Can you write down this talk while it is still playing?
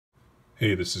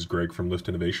Hey, this is Greg from Lift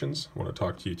Innovations. I want to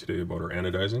talk to you today about our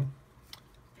anodizing.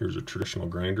 Here's a traditional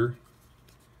grinder,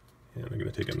 and I'm going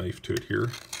to take a knife to it here,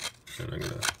 and I'm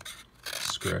going to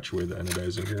scratch away the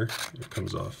anodizing here. It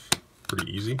comes off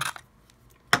pretty easy.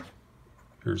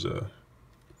 Here's a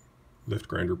lift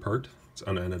grinder part. It's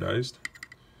unanodized,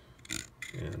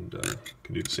 and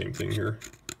can do the same thing here.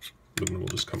 Aluminum will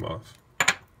just come off,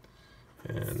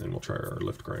 and then we'll try our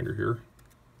lift grinder here.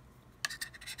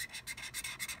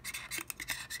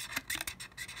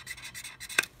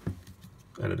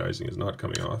 Anodizing is not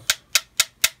coming off.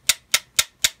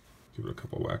 Give it a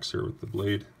couple whacks here with the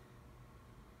blade.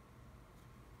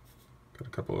 Got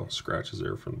a couple of scratches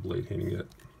there from the blade hitting it.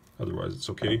 Otherwise it's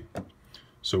okay.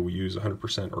 So we use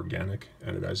 100% organic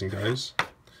anodizing dyes,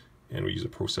 and we use a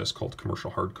process called Commercial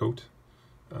HardCoat,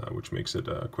 which makes it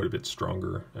quite a bit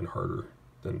stronger and harder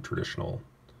than traditional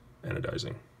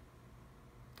anodizing.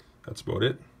 That's about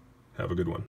it. Have a good one.